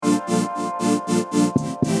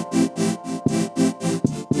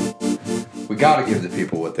gotta give the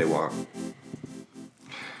people what they want.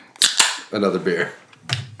 Another beer.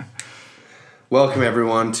 Welcome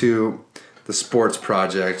everyone to the Sports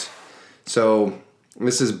Project. So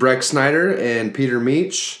this is Breck Snyder and Peter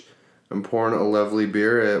Meach. I'm pouring a lovely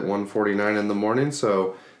beer at 1:49 in the morning,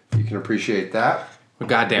 so you can appreciate that. We're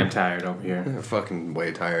goddamn tired over here. I'm fucking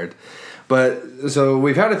way tired. But so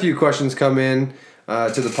we've had a few questions come in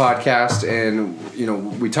to the podcast, and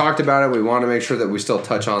we talked about it. We want to make sure that we still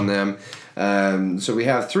touch on them. So we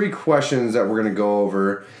have 3 questions that we're going to go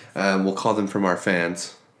over. We'll call them from our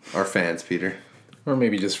fans. Our fans, Peter. Or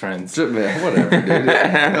maybe just friends. Whatever, dude.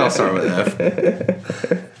 I'll start with F.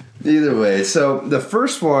 Either way. So the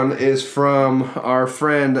first one is from our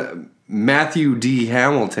friend Matthew D.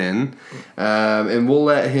 Hamilton. And we'll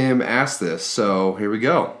let him ask this. So here we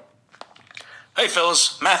go. Hey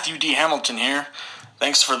fellas, Matthew D. Hamilton here.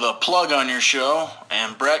 Thanks for the plug on your show.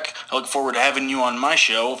 And Breck, I look forward to having you on my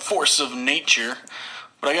show, Force of Nature.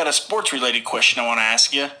 But I got a sports-related question I want to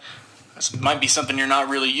ask you. This might be something you're not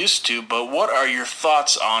really used to, but what are your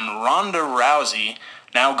thoughts on Ronda Rousey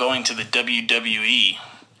now going to the WWE?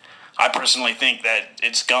 I personally think that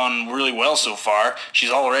it's gone really well so far. She's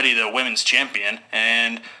already the women's champion,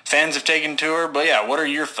 and fans have taken to her. But yeah, what are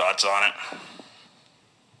your thoughts on it?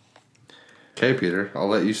 Okay, Peter, I'll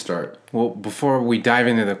let you start. Well, before we dive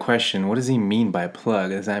into the question, what does he mean by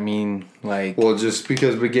plug? Does that mean like? Well, just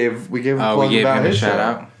because we gave him a plug about his shout show.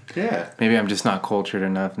 out. Yeah. Maybe I'm just not cultured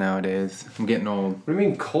enough nowadays. I'm getting old. What do you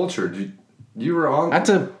mean cultured? You were on. That's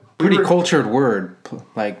a pretty cultured word.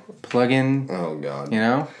 Like plug in. Oh God. You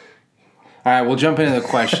know. All right, we'll jump into the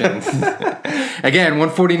questions. Again,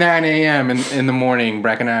 1:49 a.m. in the morning.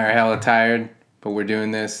 Breck and I are hella tired. But we're doing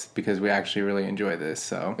this because we actually really enjoy this,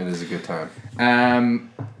 so. It is a good time.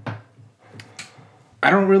 I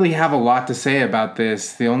don't really have a lot to say about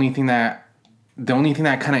this. The only thing that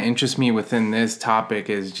kind of interests me within this topic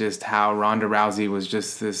is just how Ronda Rousey was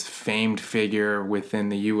just this famed figure within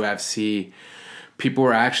the UFC. People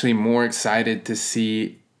were actually more excited to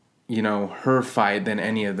see, her fight than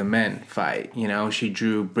any of the men fight. She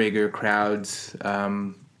drew bigger crowds,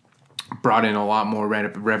 brought in a lot more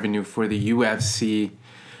revenue for the UFC.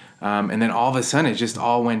 And then all of a sudden, it just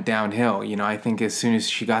all went downhill. I think as soon as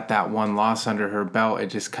she got that one loss under her belt, it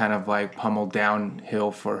just kind of like pummeled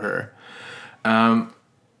downhill for her.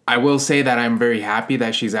 I will say that I'm very happy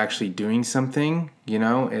that she's actually doing something.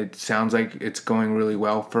 It sounds like it's going really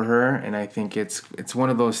well for her. And I think it's one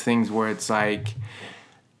of those things where it's like,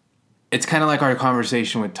 it's kind of like our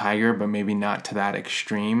conversation with Tiger, but maybe not to that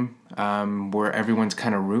extreme, where everyone's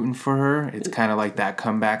kind of rooting for her. It's kind of like that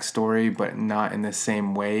comeback story, but not in the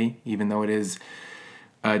same way, even though it is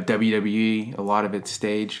WWE, a lot of it's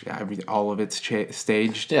staged, all of it's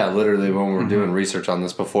staged. Yeah, literally when we were doing research on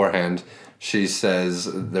this beforehand, she says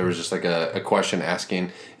there was just like a question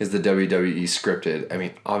asking, is the WWE scripted? I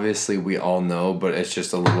mean, obviously we all know, but it's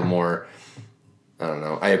just a little more... I don't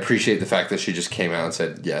know. I appreciate the fact that she just came out and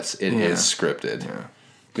said, yes, it is scripted. Yeah.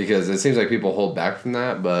 Because it seems like people hold back from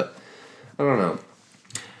that, but I don't know.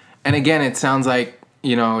 And again, it sounds like,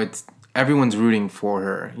 it's everyone's rooting for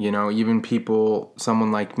her. Even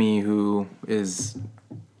someone like me who is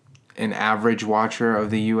an average watcher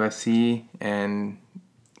of the UFC, and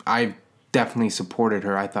I definitely supported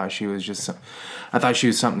her. I thought she was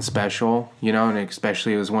something special, and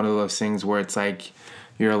especially it was one of those things where it's like,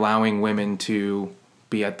 you're allowing women to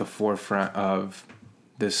be at the forefront of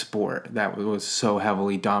this sport that was so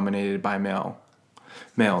heavily dominated by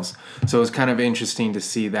males. So it's kind of interesting to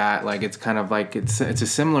see that. Like, it's kind of like it's a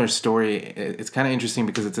similar story. It's kind of interesting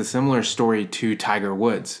because it's a similar story to Tiger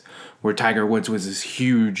Woods, where Tiger Woods was this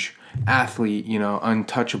huge athlete,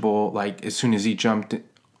 untouchable. Like, as soon as he jumped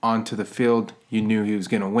onto the field, you knew he was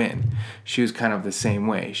going to win. She was kind of the same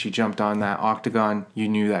way. She jumped on that octagon, you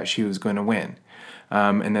knew that she was going to win.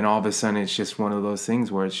 And then all of a sudden, it's just one of those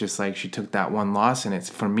things where it's just like she took that one loss, and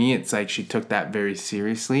for me, it's like she took that very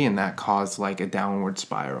seriously, and that caused like a downward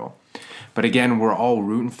spiral. But again, we're all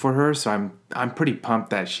rooting for her, so I'm pretty pumped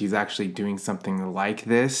that she's actually doing something like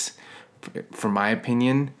this, for my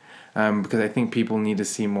opinion, because I think people need to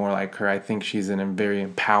see more like her. I think she's a very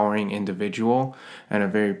empowering individual and a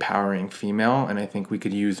very empowering female, and I think we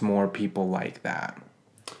could use more people like that.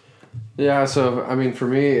 Yeah, so I mean, for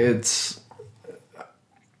me,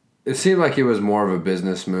 it seemed like it was more of a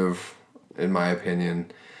business move, in my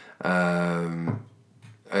opinion. I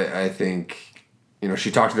think,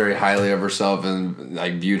 she talked very highly of herself and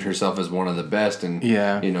like viewed herself as one of the best. And,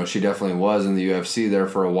 she definitely was in the UFC there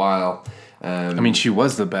for a while. I mean, she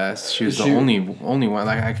was the best. She was the only one.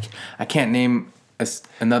 Like, I can't name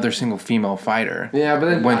another single female fighter. Yeah, but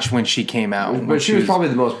then when she came out, but she was probably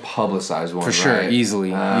the most publicized one, for sure, right?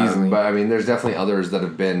 easily. But I mean, there's definitely others that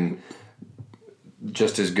have been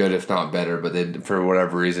just as good, if not better, but they, for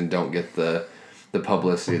whatever reason, don't get the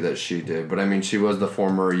publicity that she did. But I mean, she was the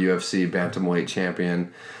former UFC bantamweight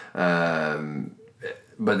champion.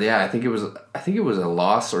 But yeah, I think it was a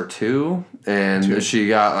loss or two, and she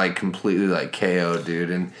got like completely like KO'd,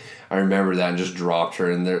 dude. And I remember that and just dropped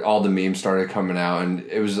her, and all the memes started coming out, and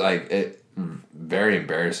it was like very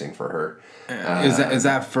embarrassing for her. Is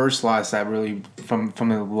that first loss that really, from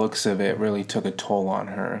the looks of it, really took a toll on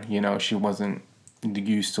her? You know, she wasn't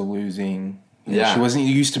used to losing. Yeah, she wasn't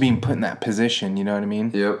used to being put in that position. You know what I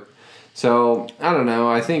mean? Yep. So I don't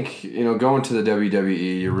know. I think going to the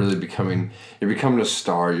WWE, you're really becoming a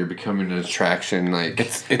star. You're becoming an attraction. Like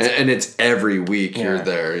and it's every week you're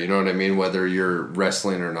there. You know what I mean? Whether you're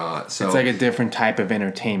wrestling or not. So it's like a different type of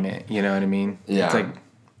entertainment. You know what I mean? Yeah. It's like,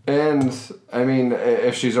 and I mean,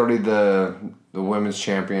 if she's already the women's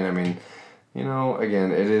champion, I mean,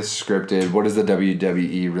 again, it is scripted. What does the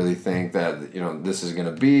WWE really think that, this is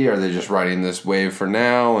going to be? Are they just riding this wave for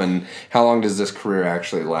now? And how long does this career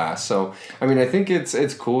actually last? So, I mean, I think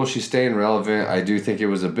it's cool. She's staying relevant. I do think it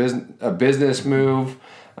was a business move.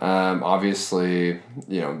 Obviously,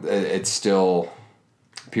 it's still,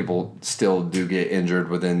 people still do get injured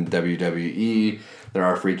within WWE. There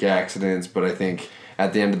are freak accidents, but I think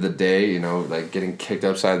at the end of the day, like getting kicked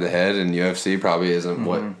upside the head in UFC probably isn't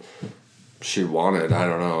what she wanted. I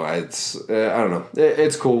don't know. I don't know.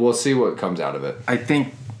 It's cool. We'll see what comes out of it. I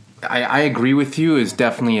think I agree with you. It's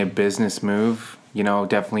definitely a business move.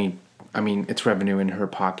 Definitely. I mean, it's revenue in her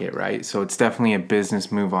pocket, right? So it's definitely a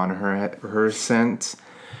business move on her sense.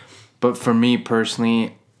 But for me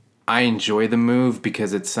personally, I enjoy the move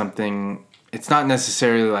because it's something. It's not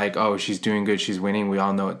necessarily like, oh, she's doing good, she's winning. We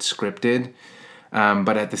all know it's scripted.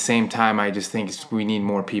 But at the same time, I just think we need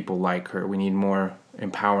more people like her. We need more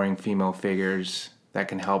empowering female figures that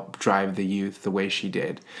can help drive the youth the way she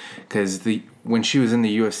did. Because when she was in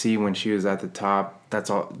the UFC, when she was at the top, that's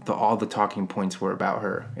all the talking points were about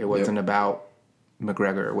her. It wasn't about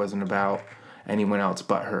McGregor. It wasn't about anyone else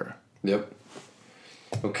but her. Yep.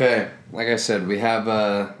 Okay, like I said, we have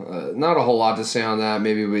not a whole lot to say on that.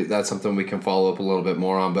 Maybe that's something we can follow up a little bit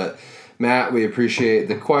more on. But Matt, we appreciate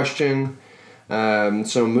the question.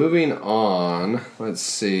 So moving on, let's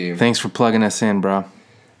see. Thanks for plugging us in, bro.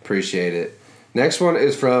 Appreciate it. Next one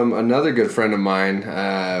is from another good friend of mine,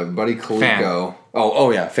 Buddy Kaliko. Fan.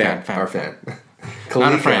 Oh yeah, fan. Our fan. Kaliko.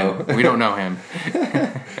 Not a friend. We don't know him.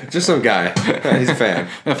 Just some guy. He's a fan.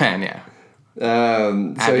 A fan, yeah.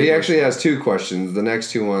 So he actually has two questions, the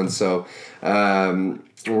next two ones. So we're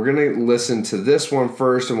going to listen to this one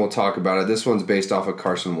first and we'll talk about it. This one's based off of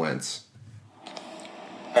Carson Wentz.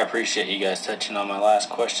 I appreciate you guys touching on my last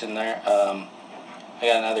question there. I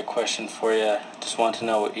got another question for you. Just want to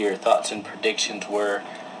know what your thoughts and predictions were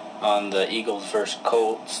on the Eagles versus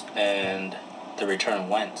Colts and the return of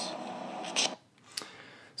Wentz.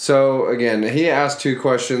 So, again, he asked two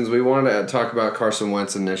questions. We wanted to talk about Carson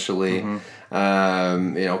Wentz initially.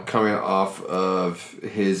 Coming off of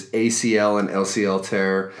his ACL and LCL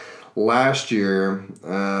tear last year,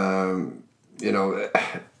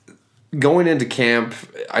 going into camp,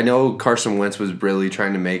 I know Carson Wentz was really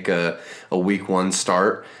trying to make a week one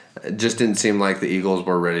start. It just didn't seem like the Eagles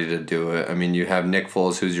were ready to do it. I mean, you have Nick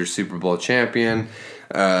Foles, who's your Super Bowl champion.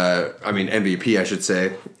 MVP, I should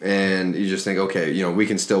say. And you just think, okay, we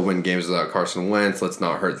can still win games without Carson Wentz. Let's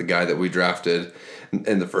not hurt the guy that we drafted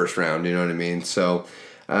in the first round. You know what I mean? So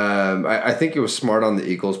I think it was smart on the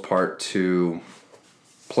Eagles' part to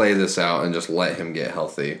play this out and just let him get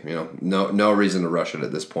healthy. No reason to rush it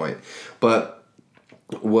at this point. But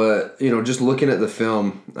just looking at the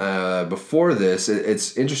film before this,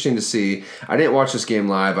 it's interesting to see. I didn't watch this game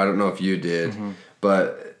live. I don't know if you did,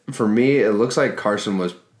 but for me, it looks like Carson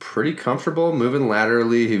was pretty comfortable moving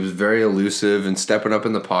laterally. He was very elusive and stepping up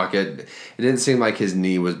in the pocket. It didn't seem like his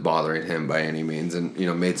knee was bothering him by any means, and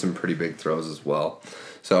made some pretty big throws as well.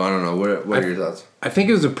 So I don't know. What are your thoughts? I think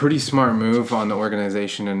it was a pretty smart move on the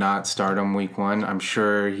organization to not start him week one. I'm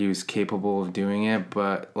sure he was capable of doing it,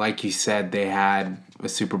 but like you said, they had a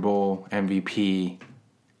Super Bowl MVP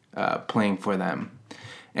playing for them,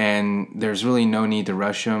 and there's really no need to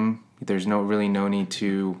rush him. There's really no need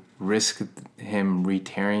to risk him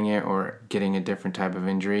re-tearing it or getting a different type of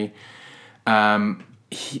injury.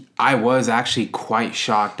 I was actually quite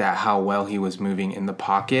shocked at how well he was moving in the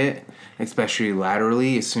pocket, especially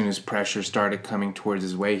laterally. As soon as pressure started coming towards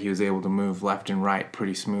his way, he was able to move left and right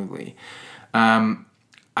pretty smoothly.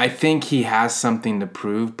 I think he has something to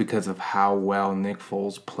prove because of how well Nick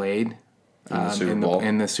Foles played.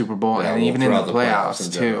 in the Super Bowl Yeah, and even in the playoffs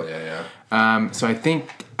in too. general, yeah. So I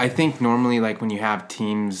think normally, like, when you have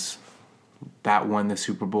teams that won the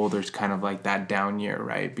Super Bowl, there's kind of like that down year,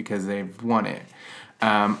 right? Because they've won it.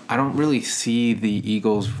 I don't really see the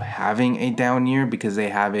Eagles having a down year because they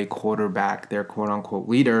have a quarterback, their quote-unquote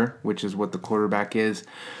leader, which is what the quarterback is.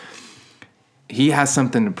 He has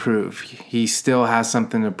something to prove. He still has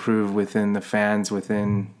something to prove within the fans,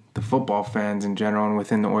 within the football fans in general, and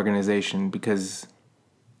within the organization because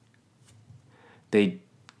they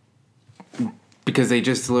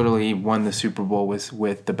just literally won the Super Bowl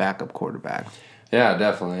with the backup quarterback. Yeah,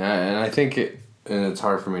 definitely. And I think and it's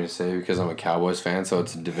hard for me to say because I'm a Cowboys fan, so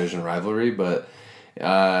it's a division rivalry, but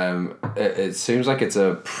it seems like it's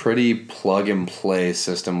a pretty plug-and-play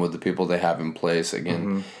system with the people they have in place.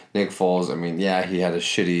 Again, Nick Foles, I mean, yeah, he had a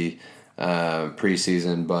shitty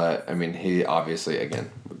preseason, but, I mean, he obviously, again,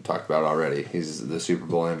 we talked about already, he's the Super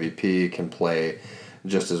Bowl MVP, can play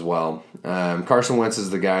just as well. Carson Wentz is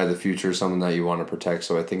the guy of the future, someone that you want to protect,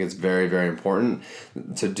 so I think it's very, very important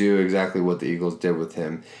to do exactly what the Eagles did with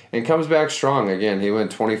him. And comes back strong. Again, he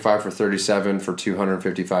went 25 for 37 for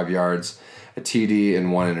 255 yards, a TD,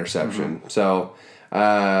 and 1 interception. So,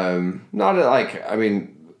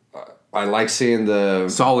 I like seeing the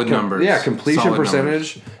solid numbers. Yeah, completion solid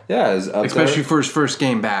percentage. Numbers. Yeah, is up especially there. for his first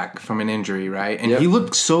game back from an injury, right? And he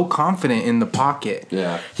looked so confident in the pocket.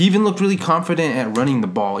 Yeah, he even looked really confident at running the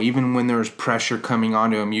ball, even when there was pressure coming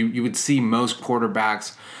onto him. You would see most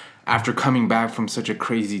quarterbacks after coming back from such a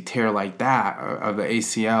crazy tear like that of the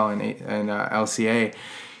ACL and LCA.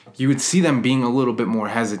 You would see them being a little bit more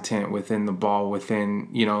hesitant within the ball, within,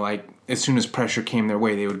 like as soon as pressure came their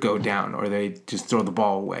way, they would go down or they just throw the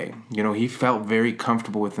ball away. He felt very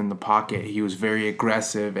comfortable within the pocket. He was very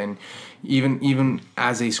aggressive, and even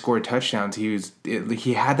as they scored touchdowns,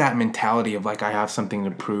 he had that mentality of like, I have something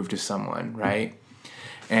to prove to someone, right?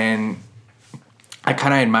 And I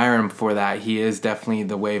kind of admire him for that. He is definitely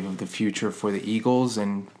the wave of the future for the Eagles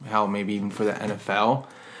and hell, maybe even for the NFL.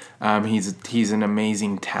 He's an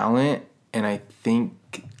amazing talent, and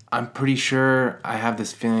I'm pretty sure I have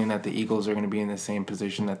this feeling that the Eagles are going to be in the same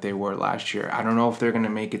position that they were last year. I don't know if they're going to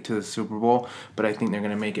make it to the Super Bowl, but I think they're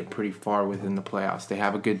going to make it pretty far within the playoffs. They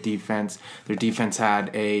have a good defense. Their defense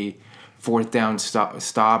had a fourth down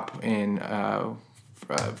stop in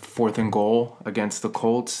 4th and goal against the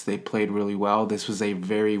Colts. They played really well. This was a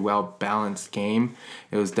very well-balanced game.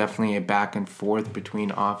 It was definitely a back and forth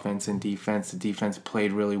between offense and defense. The defense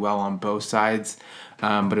played really well on both sides,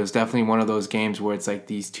 but it was definitely one of those games where it's like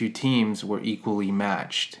these two teams were equally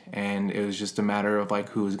matched, and it was just a matter of like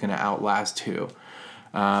who was going to outlast who.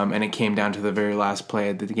 And it came down to the very last play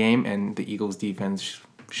of the game, and the Eagles' defense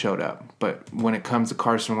showed up. But when it comes to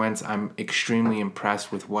Carson Wentz, I'm extremely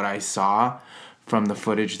impressed with what I saw from the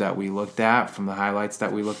footage that we looked at, from the highlights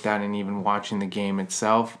that we looked at, and even watching the game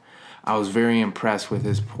itself. I was very impressed with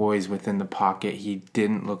his poise within the pocket. He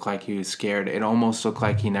didn't look like he was scared. It almost looked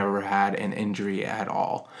like he never had an injury at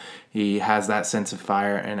all. He has that sense of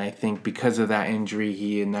fire, and I think because of that injury,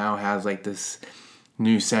 he now has like this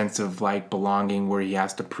new sense of like belonging where he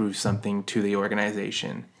has to prove something to the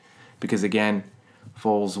organization. Because again,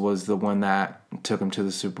 Foles was the one that took him to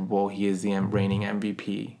the Super Bowl. He is the reigning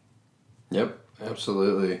MVP. Yep.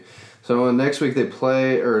 Absolutely. So next week they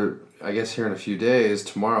play, or I guess here in a few days,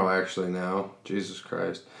 tomorrow actually now, Jesus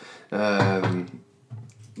Christ. The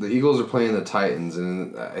Eagles are playing the Titans,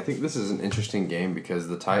 and I think this is an interesting game because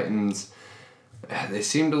the Titans, they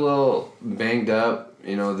seemed a little banged up.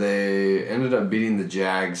 They ended up beating the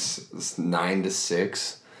Jags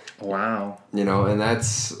 9-6. Wow. And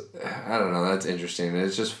that's, I don't know, that's interesting.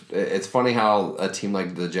 It's funny how a team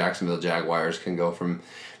like the Jacksonville Jaguars can go from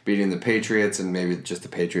beating the Patriots, and maybe just the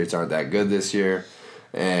Patriots aren't that good this year,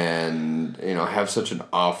 and have such an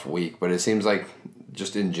off week. But it seems like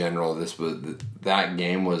just in general, that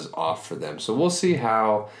game was off for them. So we'll see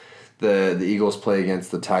how the Eagles play against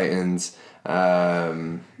the Titans.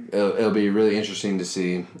 It'll be really interesting to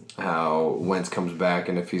see how Wentz comes back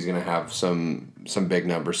and if he's going to have some big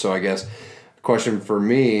numbers. So I guess the question for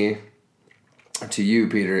me to you,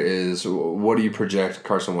 Peter, is what do you project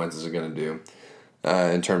Carson Wentz is going to do?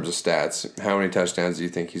 In terms of stats, how many touchdowns do you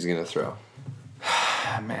think he's going to throw?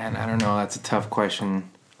 Man, I don't know. That's a tough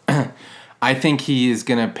question. I think he is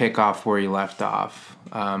going to pick off where he left off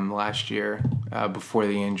last year before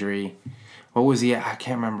the injury. What was he at? I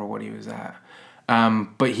can't remember what he was at.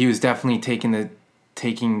 But he was definitely taking the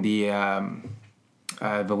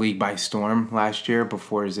the league by storm last year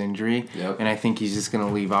before his injury. Yep. And I think he's just going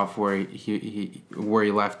to leave off where he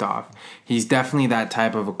left off. He's definitely that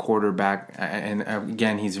type of a quarterback, and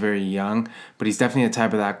again, he's very young, but he's definitely the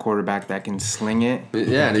type of that quarterback that can sling it,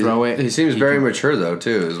 and throw it. He seems very mature though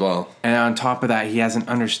too, as well. And on top of that, he has an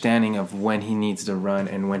understanding of when he needs to run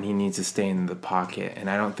and when he needs to stay in the pocket. And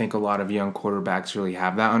I don't think a lot of young quarterbacks really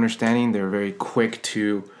have that understanding. They're very quick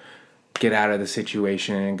to get out of the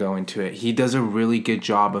situation and go into it. He does a really good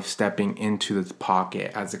job of stepping into the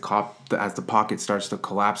pocket as the pocket starts to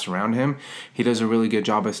collapse around him. He does a really good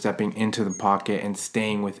job of stepping into the pocket and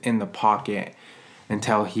staying within the pocket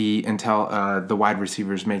until the wide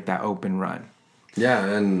receivers make that open run. Yeah,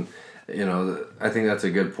 and I think that's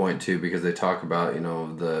a good point too, because they talk about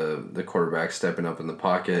the quarterback stepping up in the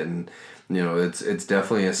pocket, and it's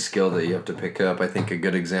definitely a skill that you have to pick up. I think a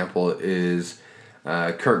good example is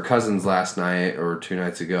Kirk Cousins last night or 2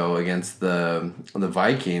 nights ago against the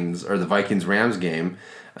Vikings, or the Vikings-Rams game.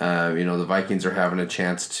 The Vikings are having a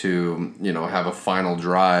chance to have a final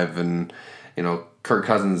drive, and Kirk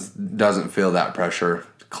Cousins doesn't feel that pressure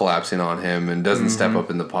collapsing on him and doesn't step up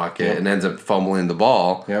in the pocket and ends up fumbling the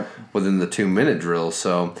ball within the 2-minute drill.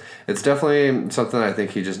 So it's definitely something I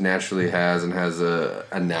think he just naturally has and has a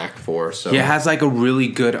knack for. So he has like a really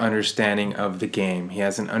good understanding of the game. He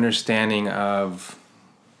has an understanding of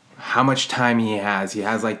how much time he has. He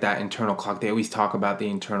has like that internal clock. They always talk about the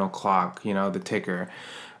internal clock, the ticker.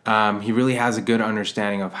 He really has a good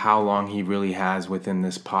understanding of how long he really has within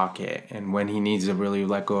this pocket and when he needs to really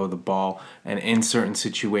let go of the ball. And in certain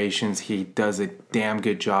situations, he does a damn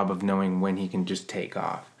good job of knowing when he can just take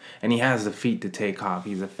off. And he has the feet to take off.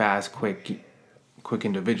 He's a fast, quick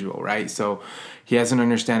individual, right? So he has an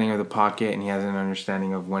understanding of the pocket and he has an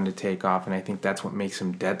understanding of when to take off. And I think that's what makes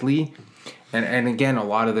him deadly. And again, a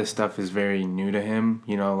lot of this stuff is very new to him.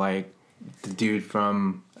 Like the dude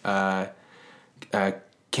from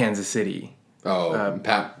Kansas City. Patrick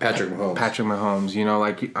Mahomes. Patrick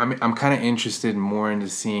Mahomes. I'm kind of interested more into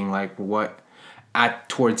seeing like what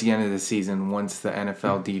towards the end of the season, once the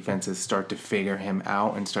NFL defenses start to figure him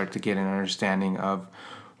out and start to get an understanding of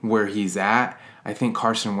where he's at. I think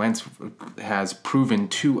Carson Wentz has proven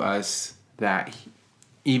to us that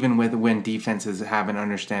even when defenses have an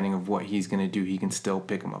understanding of what he's going to do, he can still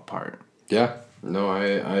pick them apart. Yeah. No,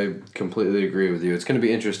 I completely agree with you. It's going to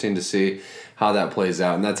be interesting to see how that plays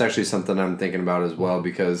out. And that's actually something I'm thinking about as well,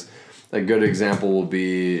 because a good example will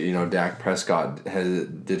be, Dak Prescott.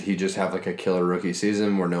 Did he just have like a killer rookie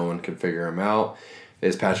season where no one could figure him out?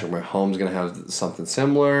 Is Patrick Mahomes going to have something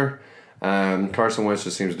similar? Carson Wentz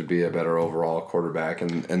just seems to be a better overall quarterback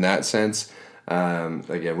in that sense.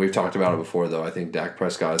 Again, we've talked about it before, though. I think Dak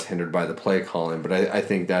Prescott is hindered by the play calling, but I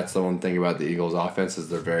think that's the one thing about the Eagles' offense is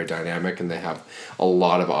they're very dynamic and they have a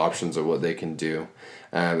lot of options of what they can do,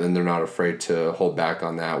 and they're not afraid to hold back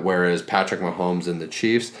on that. Whereas Patrick Mahomes and the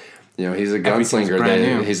Chiefs, he's a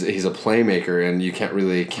gunslinger. He's a playmaker, and you can't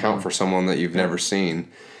really account for someone that you've never seen.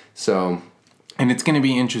 So, and it's going to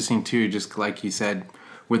be interesting too, just like you said,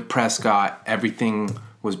 with Prescott, everything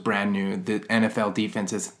was brand new. The NFL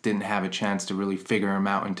defenses didn't have a chance to really figure him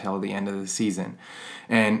out until the end of the season.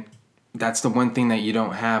 And that's the one thing that you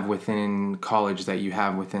don't have within college that you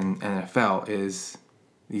have within NFL is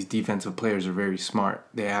these defensive players are very smart.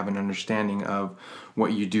 They have an understanding of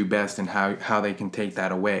what you do best and how they can take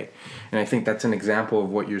that away. And I think that's an example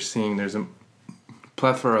of what you're seeing. There's a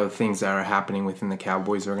plethora of things that are happening within the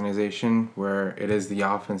Cowboys organization where it is the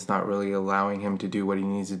offense not really allowing him to do what he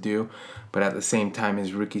needs to do, but at the same time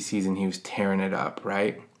his rookie season he was tearing it up,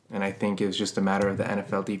 right? And I think it was just a matter of the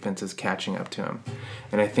NFL defenses catching up to him.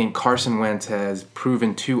 And I think Carson Wentz has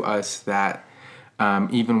proven to us that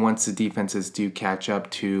even once the defenses do catch up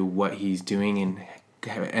to what he's doing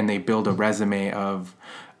and they build a resume of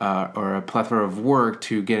or a plethora of work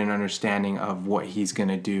to get an understanding of what he's going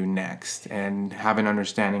to do next and have an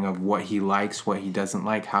understanding of what he likes, what he doesn't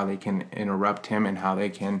like, how they can interrupt him, and how they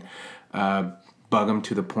can bug him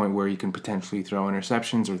to the point where he can potentially throw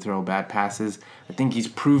interceptions or throw bad passes. I think he's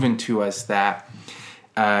proven to us that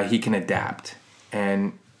he can adapt.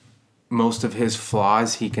 And most of his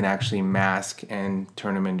flaws he can actually mask and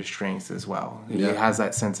turn them into strengths as well. Yeah. He has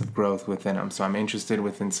that sense of growth within him. So I'm interested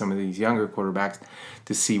within some of these younger quarterbacks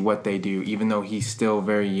to see what they do. Even though he's still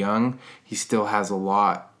very young, he still has a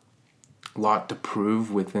lot to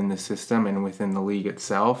prove within the system and within the league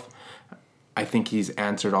itself. I think he's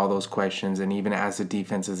answered all those questions, and even as the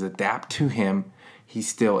defenses adapt to him, he's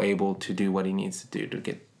still able to do what he needs to do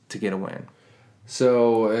to get a win.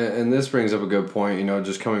 So, and this brings up a good point,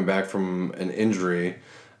 just coming back from an injury,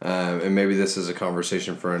 and maybe this is a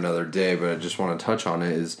conversation for another day, but I just want to touch on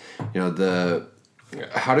it, is,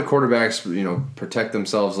 how do quarterbacks, protect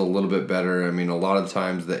themselves a little bit better? I mean, a lot of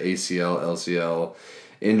times the ACL, LCL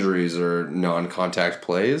injuries are non-contact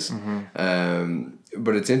plays.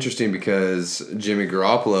 But it's interesting because Jimmy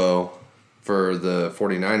Garoppolo for the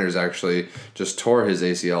 49ers actually just tore his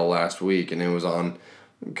ACL last week, and it was on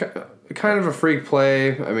kind of a freak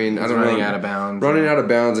play. I mean, I don't know. Running out of bounds. Running out of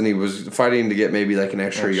bounds, and he was fighting to get maybe like an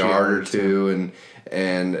extra yard or two,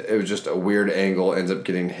 and it was just a weird angle, ends up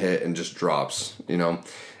getting hit and just drops,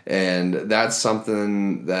 And that's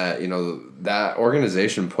something that, that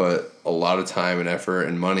organization put a lot of time and effort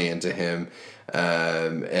and money into him,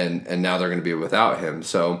 and now they're going to be without him.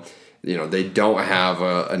 So, they don't have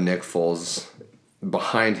a Nick Foles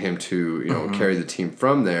behind him to, carry the team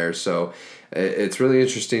from there. So it's really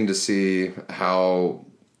interesting to see how,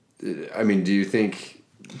 do you think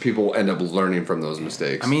people end up learning from those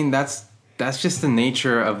mistakes? I mean, that's just the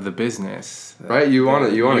nature of the business, right? You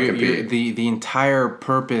want to compete. The entire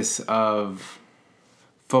purpose of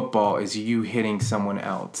football is you hitting someone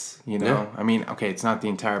else. Yeah. I mean, okay, it's not the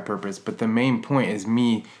entire purpose, but the main point is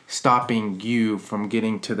me stopping you from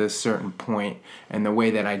getting to this certain point, and the way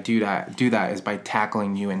that I do that is by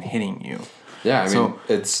tackling you and hitting you. Yeah, I mean,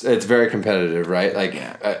 it's very competitive, right? Like,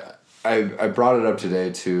 yeah. I brought it up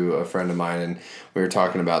today to a friend of mine, and we were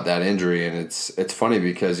talking about that injury, and it's funny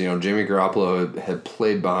because, Jimmy Garoppolo had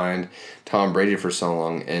played behind Tom Brady for so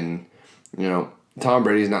long, and, Tom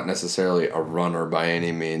Brady's not necessarily a runner by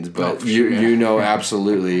any means, but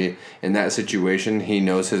absolutely in that situation, he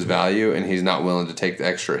knows his value, and he's not willing to take the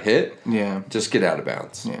extra hit. Yeah. Just get out of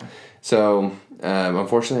bounds. Yeah. So,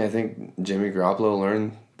 unfortunately, I think Jimmy Garoppolo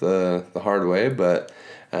learned the hard way, but...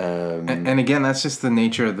 and again, that's just the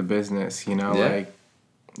nature of the business, like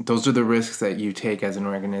those are the risks that you take as an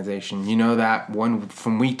organization. That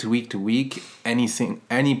from week to week to week,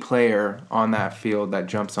 any player on that field that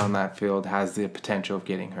jumps on that field has the potential of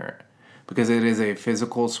getting hurt, because it is a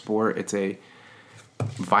physical sport. It's a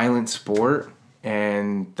violent sport,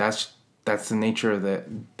 and that's the nature of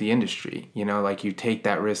the industry. Like you take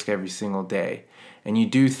that risk every single day. And you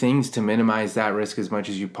do things to minimize that risk as much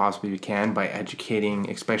as you possibly can by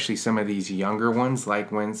educating, especially some of these younger ones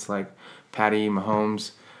like Wentz, like Patty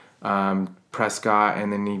Mahomes, Prescott,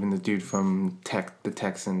 and then even the dude from the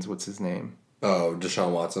Texans. What's his name? Oh,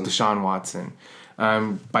 Deshaun Watson.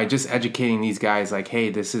 By just educating these guys like,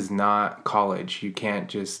 hey, this is not college. You can't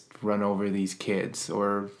just run over these kids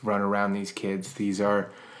or run around these kids. These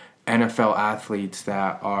are NFL athletes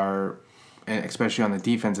that are... and especially on the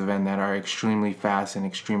defensive end, that are extremely fast and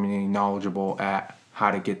extremely knowledgeable at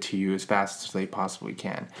how to get to you as fast as they possibly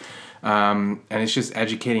can. And it's just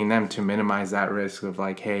educating them to minimize that risk of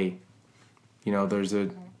like, hey, there's a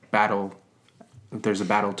battle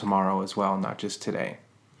tomorrow as well, not just today.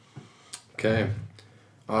 Okay.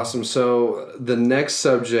 Awesome. So the next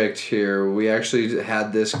subject here, we actually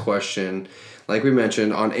had this question, like we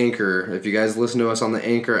mentioned, on Anchor. If you guys listen to us on the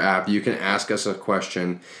Anchor app, you can ask us a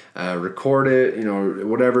question, record it,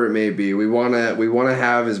 whatever it may be. We wanna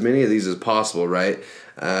have as many of these as possible, right?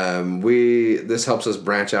 This helps us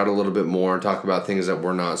branch out a little bit more and talk about things that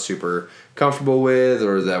we're not super comfortable with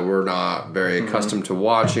or that we're not very accustomed to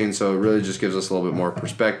watching. So it really just gives us a little bit more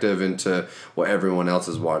perspective into what everyone else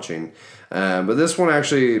is watching. But this one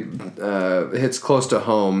actually hits close to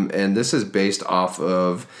home, and this is based off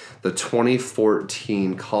of the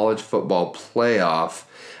 2014 college football playoff.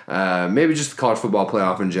 Maybe just the college football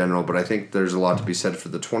playoff in general, but I think there's a lot to be said for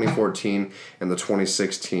the 2014 and the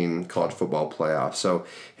 2016 college football playoff. So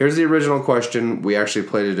here's the original question. We actually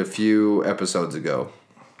played it a few episodes ago.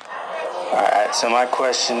 All right, so my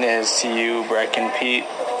question is to you, Breck and Pete,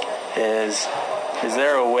 is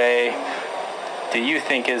there a way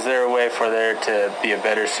for there to be a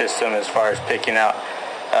better system as far as picking out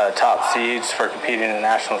top seeds for competing in the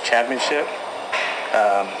national championship?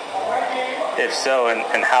 If so,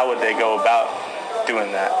 and how would they go about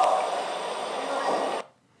doing that?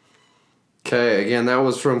 Okay, again, that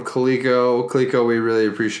was from Kaliko. Kaliko, we really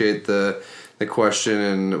appreciate the question,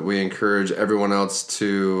 and we encourage everyone else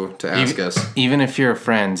to ask us. Even if you're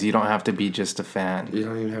friends, you don't have to be just a fan. You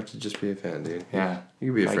don't even have to just be a fan, dude. Yeah. You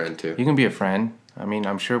can be a friend, too. You can be a friend. I mean,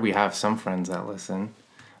 I'm sure we have some friends that listen.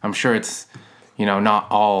 I'm sure it's, not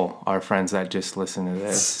all our friends that just listen to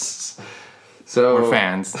this. So we're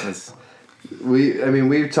fans.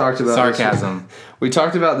 We've talked about sarcasm. We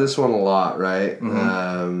talked about this one a lot, right?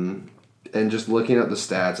 Mm-hmm. And just looking at the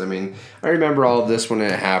stats, I remember all of this when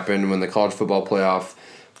it happened, when the college football playoff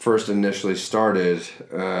first initially started,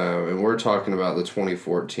 and we're talking about the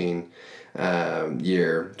 2014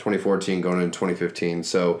 year, 2014 going into 2015.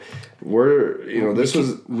 So we'll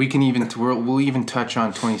even touch on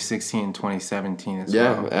 2016 and 2017 as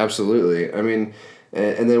well. Yeah, absolutely. I mean,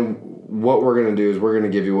 and then what we're going to do is we're going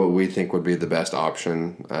to give you what we think would be the best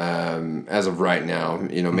option as of right now.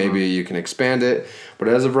 Maybe you can expand it, but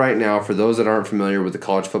as of right now, for those that aren't familiar with the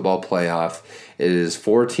college football playoff, it is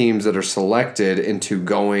 4 teams that are selected into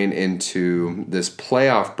going into this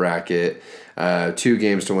playoff bracket, 2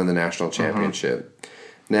 games to win the national championship.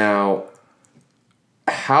 Now,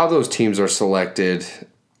 how those teams are selected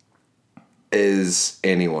is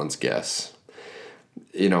anyone's guess.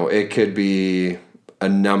 It could be a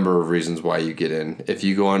number of reasons why you get in. If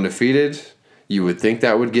you go undefeated, you would think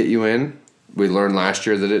that would get you in. We learned last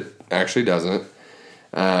year that it actually doesn't.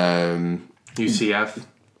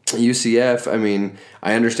 UCF, I mean,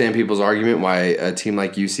 I understand people's argument why a team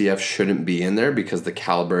like UCF shouldn't be in there because the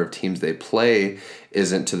caliber of teams they play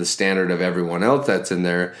isn't to the standard of everyone else that's in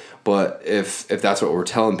there. But if that's what we're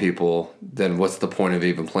telling people, then what's the point of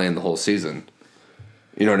even playing the whole season?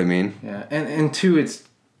 You know what I mean? Yeah, and two,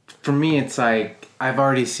 for me, it's like I've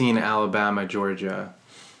already seen Alabama, Georgia.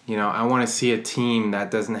 I want to see a team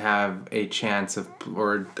that doesn't have a chance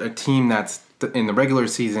or a team that's in the regular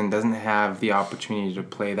season doesn't have the opportunity to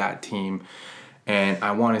play that team. And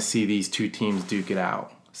I want to see these 2 teams duke it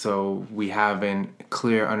out. So we have a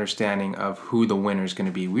clear understanding of who the winner is going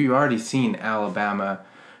to be. We've already seen Alabama,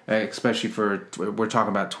 especially we're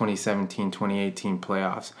talking about 2017, 2018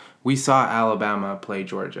 playoffs. We saw Alabama play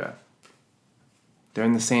Georgia. They're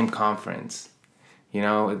in the same conference.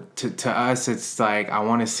 To us, it's like I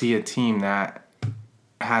want to see a team that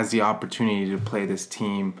has the opportunity to play this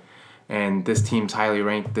team, and this team's highly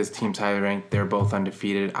ranked, this team's highly ranked, they're both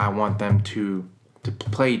undefeated. I want them to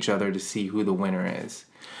play each other to see who the winner is.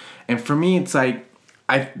 And for me, it's like,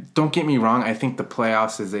 don't get me wrong, I think the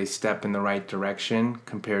playoffs is a step in the right direction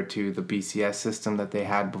compared to the BCS system that they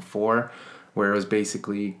had before, where it was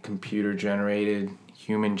basically computer generated,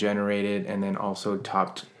 human generated, and then also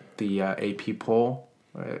topped the AP poll,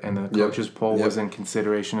 and then the coaches poll was in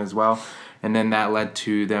consideration as well. And then that led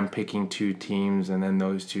to them picking 2 teams, and then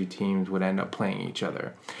those 2 teams would end up playing each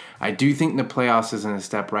other. I do think the playoffs is in a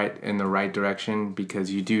step in the right direction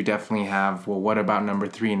because you do definitely have, well, what about number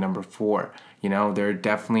 3 and number 4? They're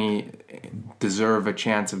definitely deserve a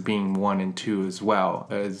chance of being 1 and 2 as well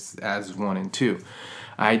as 1 and 2.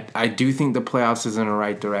 I do think the playoffs is in the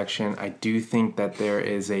right direction. I do think that there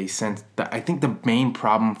is a sense that I think the main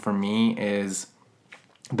problem for me is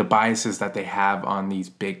the biases that they have on these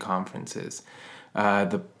big conferences,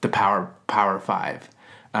 the Power 5,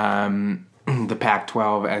 the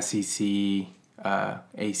Pac-12, SEC,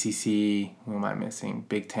 ACC. Who am I missing?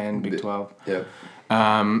 Big 10, Big 12. Yeah.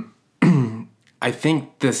 I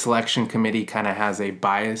think the selection committee kind of has a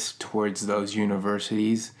bias towards those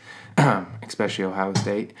universities, especially Ohio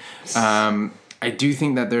State. I do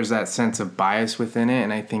think that there's that sense of bias within it,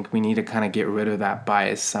 and I think we need to kind of get rid of that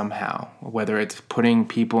bias somehow, whether it's putting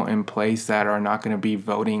people in place that are not going to be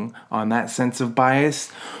voting on that sense of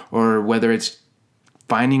bias, or whether it's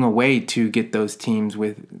finding a way to get those teams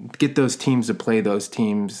to play those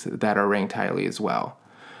teams that are ranked highly as well.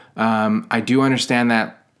 I do understand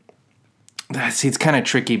that. See, it's kind of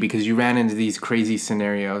tricky because you ran into these crazy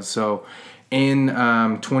scenarios. So in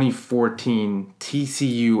 2014,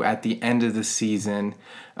 TCU at the end of the season,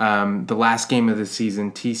 the last game of the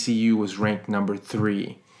season, TCU was ranked number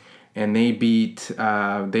 3, and they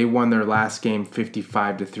won their last game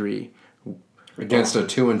 55-3 against a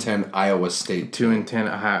 2-10 Iowa State team.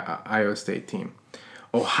 2-10 Iowa State team.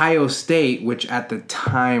 Ohio State, which at the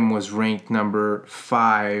time was ranked number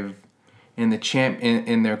 5 in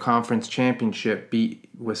their conference championship, beat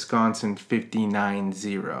Wisconsin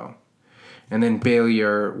 59-0. And then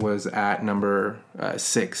Baylor was at number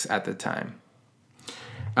 6 at the time.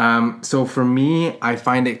 So for me, I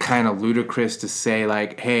find it kind of ludicrous to say,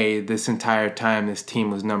 like, hey, this entire time this team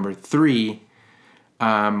was number 3.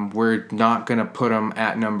 We're not going to put them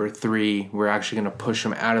at number 3. We're actually going to push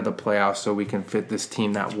them out of the playoffs so we can fit this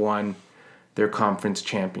team that won their conference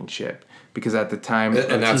championship. Because at the time...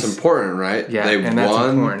 And that's important, right? Yeah, that's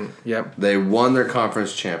important. Yep. They won their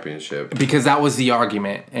conference championship. Because that was the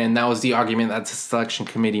argument. And that was the argument that the selection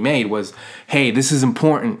committee made was, hey, this is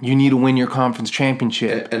important. You need to win your conference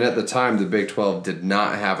championship. And at the time, the Big 12 did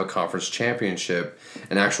not have a conference championship,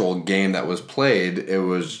 an actual game that was played. It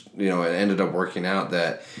was, it ended up working out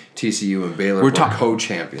that TCU and Baylor were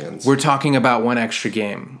co-champions. We're talking about one extra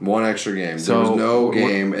game. One extra game. So there was no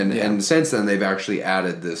game. And since then, they've actually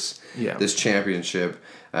added this this championship.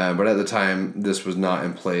 But at the time, this was not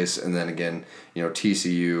in place. And then again,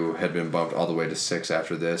 TCU had been bumped all the way to 6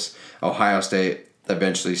 after this. Ohio State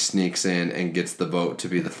eventually sneaks in and gets the vote to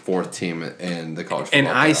be the 4th team in the college football And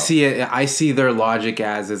I playoff. I see their logic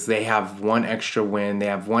as they have one extra win, they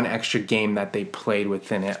have one extra game that they played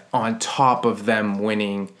within it, on top of them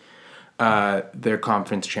winning their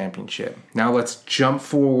conference championship. Now let's jump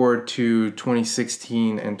forward to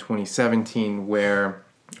 2016 and 2017, where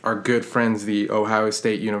our good friends, the Ohio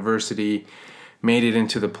State University, made it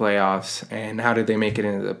into the playoffs. And how did they make it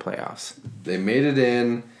into the playoffs? They made it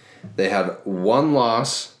in. They had one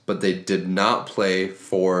loss, but they did not play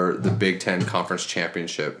for the Big Ten Conference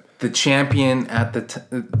Championship. The champion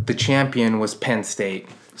the champion was Penn State.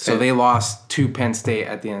 So they lost to Penn State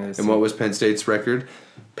at the end of the season. And what was Penn State's record?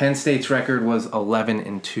 Penn State's record was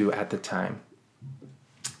 11-2 at the time.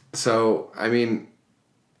 So, I mean,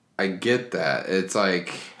 I get that. It's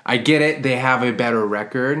like... I get it. They have a better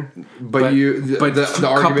record, But the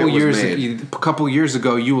argument was made. A couple years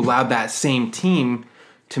ago, you allowed that same team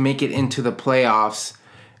to make it into the playoffs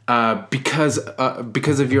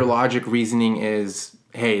because of your logic reasoning is,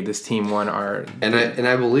 hey, this team won our... And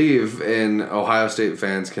I believe, and Ohio State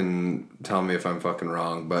fans can tell me if I'm fucking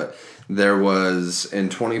wrong, but there was, in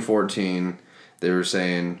 2014, they were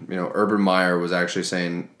saying, Urban Meyer was actually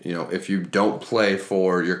saying, if you don't play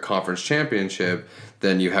for your conference championship,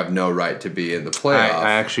 then you have no right to be in the playoff.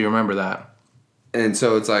 I actually remember that. And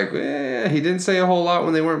so it's like, he didn't say a whole lot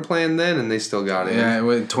when they weren't playing then, and they still got in. Yeah, it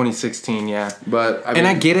was 2016, yeah. But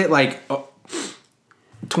I get it,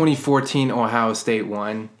 2014 Ohio State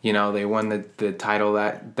won. They won the title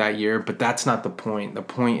that year, but that's not the point. The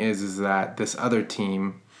point is that this other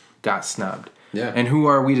team got snubbed. Yeah. And who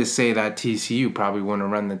are we to say that TCU probably wouldn't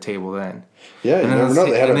have run the table then? Yeah, you never know.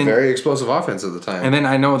 They had a then, very explosive offense at the time. And then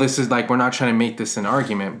I know this is we're not trying to make this an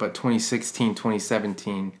argument, but 2016,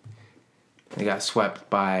 2017, they got swept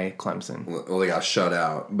by Clemson. Well, they got shut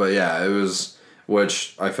out. But yeah, it was,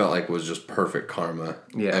 which I felt like was just perfect karma.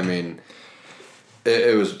 Yeah. I mean,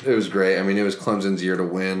 it was great. I mean, it was Clemson's year to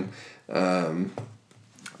win. I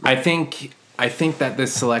think that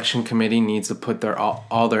this selection committee needs to put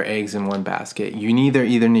all their eggs in one basket. You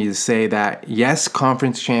either need to say that yes,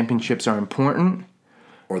 conference championships are important,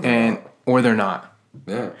 or they're not.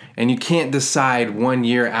 Yeah. And you can't decide one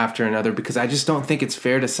year after another, because I just don't think it's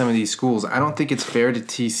fair to some of these schools. I don't think it's fair to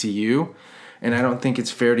TCU, and I don't think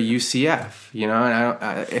it's fair to UCF.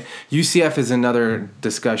 And UCF is another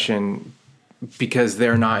discussion because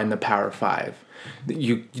they're not in the Power 5.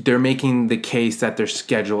 They're making the case that their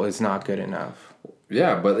schedule is not good enough.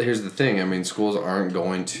 Yeah, but here's the thing. I mean, schools are not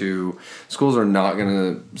going to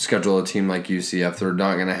schedule a team like UCF. They're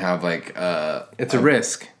not going to have it's a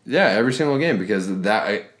risk. Yeah, every single game, because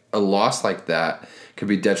a loss like that could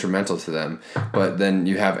be detrimental to them. But then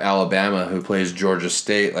you have Alabama, who plays Georgia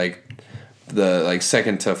State the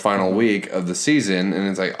second to final week of the season, and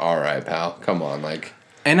it's like, all right, pal, come on,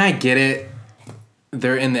 And I get it.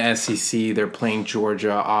 They're in the SEC. They're playing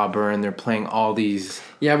Georgia, Auburn. They're playing all these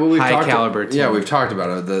high caliber teams. Yeah, we've talked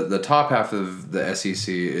about it. The top half of the SEC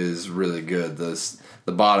is really good.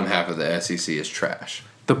 The bottom half of the SEC is trash.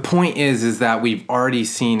 The point is that we've already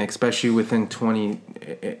seen, especially within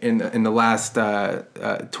in the last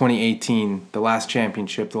 2018, the last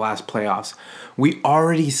championship, the last playoffs, we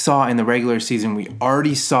already saw in the regular season,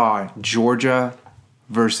 Georgia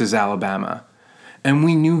versus Alabama, and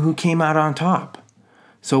we knew who came out on top.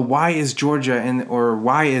 So why is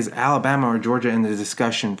why is Alabama or Georgia in the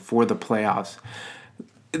discussion for the playoffs?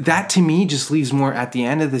 That to me just leaves more at the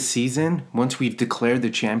end of the season, once we've declared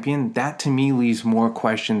the champion, that to me leaves more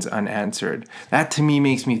questions unanswered. That to me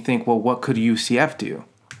makes me think, well, what could UCF do?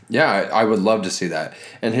 Yeah, I would love to see that.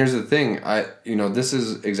 And here's the thing, this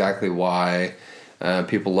is exactly why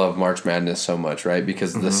people love March Madness so much, right?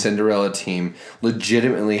 Because the Cinderella team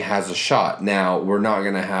legitimately has a shot. Now, we're not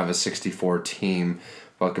going to have a 64-team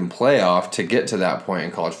fucking playoff to get to that point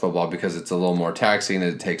in college football, because it's a little more taxing.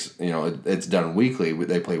 It takes, it's done weekly.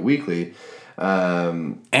 They play weekly.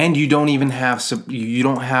 And you don't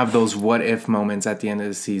have those what if moments at the end of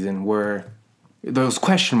the season where those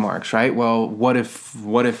question marks, right? Well, what if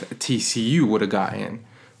TCU would have got in?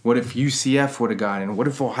 What if UCF would have got in? What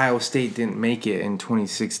if Ohio State didn't make it in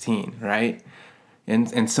 2016, right?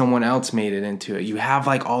 And someone else made it into it. You have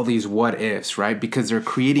all these what ifs, right? Because they're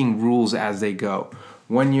creating rules as they go.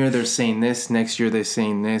 One year they're saying this, next year they're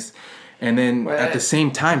saying this. And then at the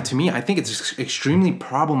same time, to me, I think it's extremely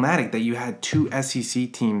problematic that you had two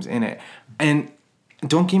SEC teams in it. And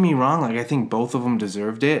don't get me wrong, I think both of them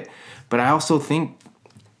deserved it. But I also think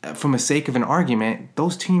from a sake of an argument,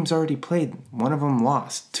 those teams already played. One of them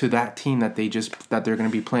lost to that team that they're going to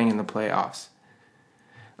be playing in the playoffs.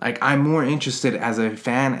 Like, I'm more interested as a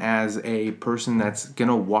fan, as a person that's going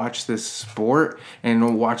to watch this sport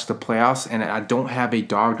and watch the playoffs, and I don't have a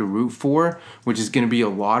dog to root for, which is going to be a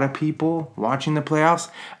lot of people watching the playoffs.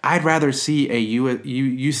 I'd rather see a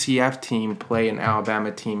UCF team play an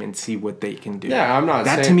Alabama team and see what they can do. Yeah, I'm not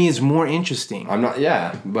that saying, to me is more interesting.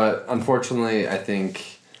 But unfortunately, I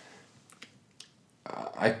think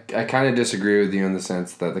I kind of disagree with you in the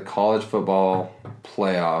sense that the college football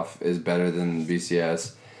playoff is better than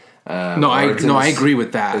BCS. I agree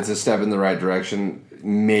with that. It's a step in the right direction,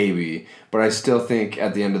 maybe, but I still think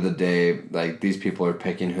at the end of the day, like, these people are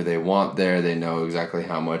picking who they want there. They know exactly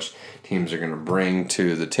how much teams are going to bring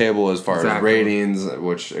to the table as far as ratings,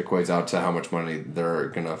 which equates out to how much money they're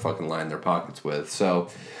going to fucking line their pockets with. So,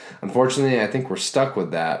 unfortunately, I think we're stuck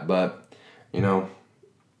with that. But, you know,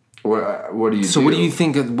 what do you? So, what do you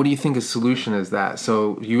think? What do you think a solution is that?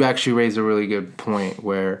 So, you actually raised a really good point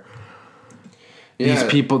where. Yeah.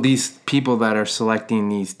 These people that are selecting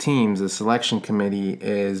these teams, the selection committee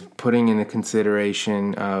is putting in a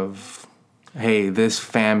consideration of, hey, this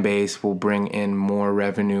fan base will bring in more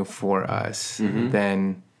revenue for us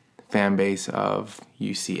than fan base of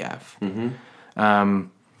UCF.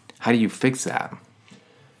 How do you fix that?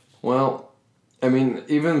 Well, I mean,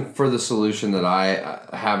 even for the solution that I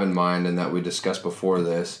have in mind and that we discussed before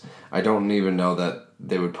this, I don't even know that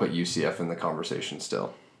they would put UCF in the conversation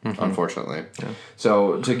still. Unfortunately. Yeah.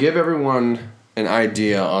 So to give everyone an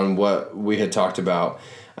idea on what we had talked about,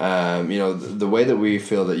 the way that we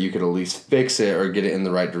feel that you could at least fix it or get it in the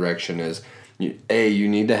right direction is, you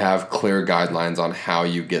need to have clear guidelines on how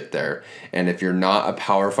you get there. And if you're not a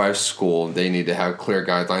Power 5 school, they need to have clear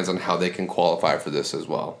guidelines on how they can qualify for this as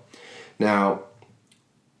well. Now,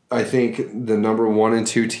 I think the number 1 and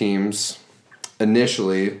 2 teams,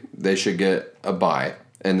 initially, they should get a bye.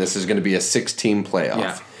 And this is going to be a 6-team playoff.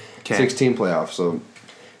 Yeah. Okay. 6-team playoff. So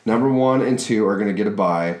number 1 and 2 are going to get a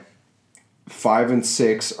bye. 5 and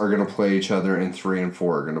 6 are going to play each other, and 3 and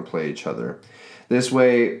 4 are going to play each other. This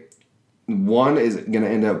way, 1 is going to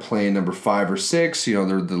end up playing number 5 or 6. You know,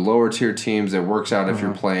 they're the lower tier teams. It works out if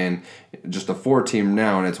you're playing just a 4-team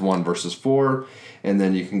now, and it's 1 versus 4. And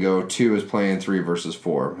then you can go 2 is playing 3 versus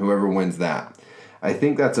 4. Whoever wins that. I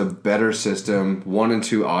think that's a better system. 1 and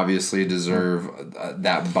 2 obviously deserve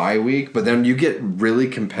that bye week, but then you get really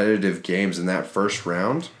competitive games in that first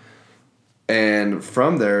round, and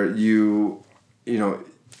from there you know,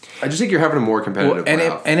 I just think you're having a more competitive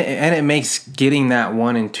playoff. And it makes getting that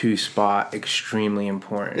 1 and 2 spot extremely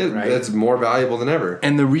important, right? That's more valuable than ever.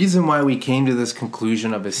 And the reason why we came to this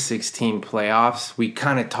conclusion of a 6-team playoffs, we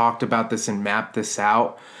kind of talked about this and mapped this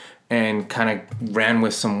out and kind of ran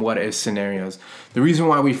with some what-if scenarios. The reason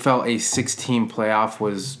why we felt a 6-team playoff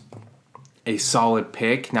was a solid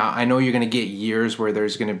pick. Now, I know you're going to get years where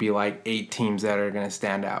there's going to be like 8 teams that are going to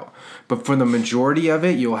stand out. But for the majority of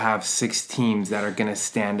it, you'll have 6 teams that are going to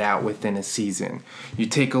stand out within a season. You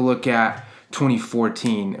take a look at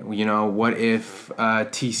 2014, you know, what if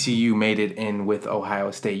TCU made it in with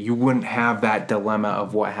Ohio State? You wouldn't have that dilemma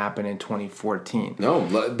of what happened in 2014.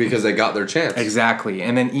 No, because they got their chance. Exactly.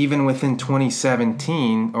 And then even within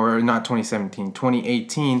 2017, or not 2017,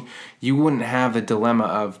 2018, you wouldn't have the dilemma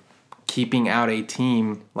of keeping out a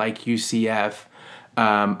team like UCF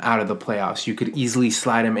out of the playoffs. You could easily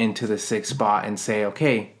slide them into the 6th spot and say,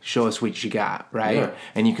 okay, show us what you got, right? Yeah.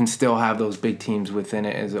 And you can still have those big teams within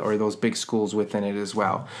it, or those big schools within it as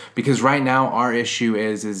well. Because right now our issue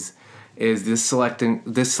is this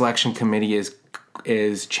selection committee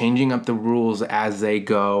is changing up the rules as they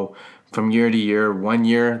go from year to year. 1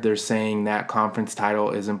 year they're saying that conference title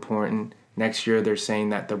is important. Next year they're saying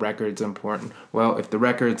that the record's important. Well, if the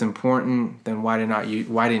record's important, then why didn't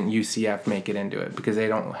UCF make it into it? Because they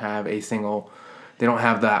don't have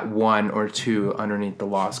that 1 or 2 underneath the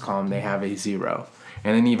loss column. They have a 0.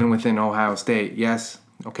 And then even within Ohio State, yes,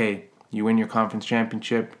 okay, you win your conference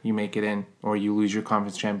championship, you make it in, or you lose your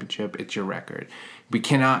conference championship, it's your record. We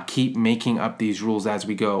cannot keep making up these rules as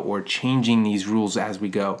we go or changing these rules as we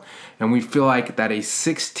go. And we feel like that a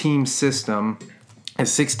 6-team system, a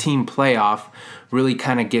 6-team playoff, really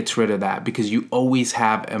kind of gets rid of that, because you always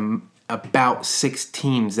have about 6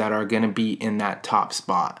 teams that are going to be in that top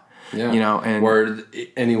spot. Yeah. You know, and where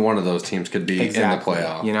any one of those teams could be in the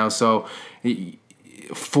playoff. You know, so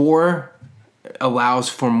 4 allows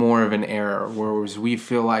for more of an error, whereas we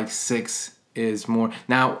feel like 6 is more.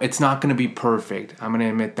 Now, it's not going to be perfect. I'm going to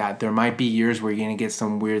admit that. There might be years where you're going to get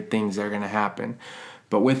some weird things that are going to happen.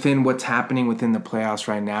 But within what's happening within the playoffs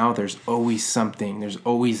right now, there's always something. There's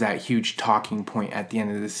always that huge talking point at the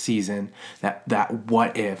end of the season. That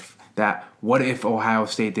what if Ohio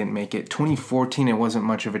State didn't make it. 2014, it wasn't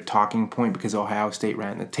much of a talking point because Ohio State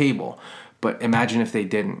ran the table. But imagine if they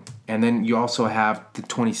didn't. And then you also have the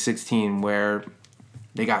 2016 where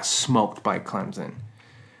they got smoked by Clemson.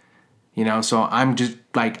 You know, so I'm just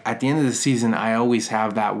like, at the end of the season, I always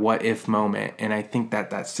have that what if moment. And I think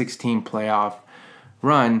that 16 playoff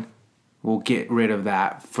run will get rid of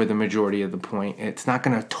that for the majority of the point. It's not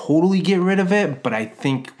going to totally get rid of it, but I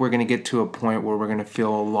think we're going to get to a point where we're going to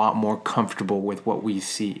feel a lot more comfortable with what we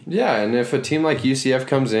see. Yeah, and if a team like UCF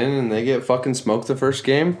comes in and they get fucking smoked the first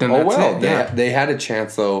game, then that's it, They had a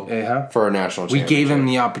chance, though, for a national championship. We gave them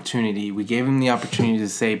the opportunity. We gave them the opportunity to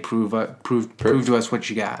say, prove to us what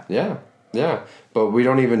you got. Yeah. But we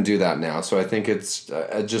don't even do that now. So I think it's,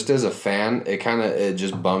 just as a fan, it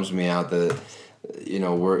just bums me out that, you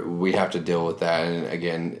know, we have to deal with that. And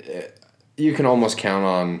again, you can almost count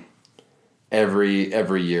on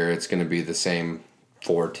every year it's going to be the same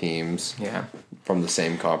 4 teams from the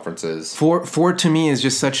same conferences. Four to me is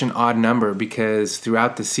just such an odd number because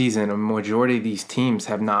throughout the season, a majority of these teams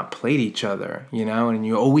have not played each other, you know, and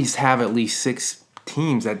you always have at least 6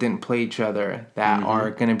 teams that didn't play each other that are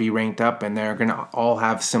going to be ranked up, and they're going to all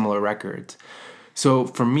have similar records. So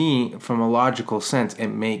for me, from a logical sense, it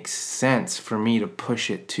makes sense for me to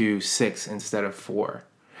push it to 6 instead of 4.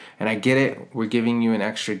 And I get it, we're giving you an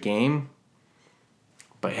extra game,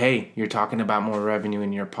 but hey, you're talking about more revenue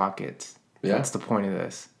in your pockets. Yeah. That's the point of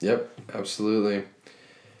this. Yep, absolutely.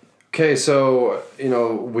 Okay, so, you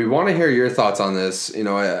know, we want to hear your thoughts on this. You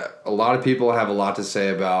know, a lot of people have a lot to say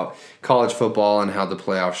about college football and how the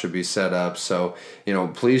playoffs should be set up. So, you know,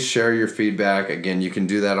 please share your feedback. Again, you can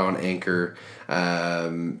do that on Anchor.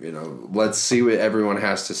 You know, let's see what everyone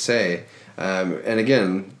has to say. And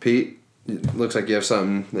again, Pete, it looks like you have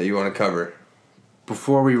something that you want to cover.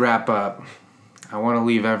 Before we wrap up, I want to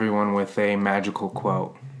leave everyone with a magical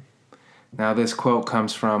quote. Now, this quote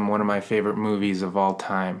comes from one of my favorite movies of all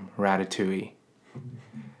time, Ratatouille.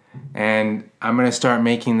 And I'm going to start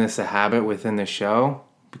making this a habit within the show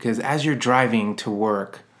because as you're driving to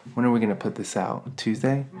work, when are we going to put this out?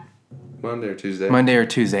 Tuesday? Monday or Tuesday. Monday or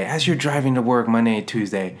Tuesday. As you're driving to work, Monday or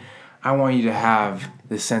Tuesday, I want you to have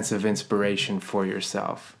this sense of inspiration for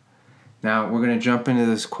yourself. Now, we're going to jump into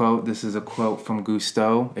this quote. This is a quote from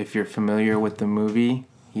Gusteau. If you're familiar with the movie,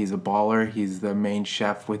 he's a baller. He's the main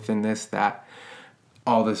chef within this that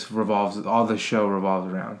all the show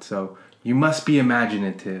revolves around. So, you must be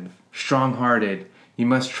imaginative, strong-hearted. You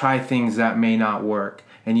must try things that may not work.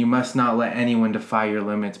 And you must not let anyone defy your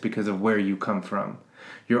limits because of where you come from.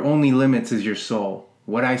 Your only limits is your soul.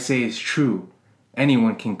 What I say is true.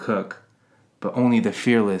 Anyone can cook, but only the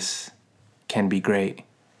fearless can be great.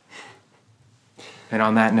 And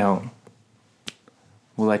on that note,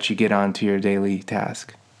 we'll let you get on to your daily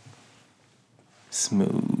task.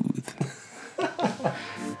 Smooth.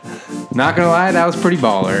 Not gonna lie, that was pretty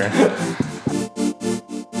baller.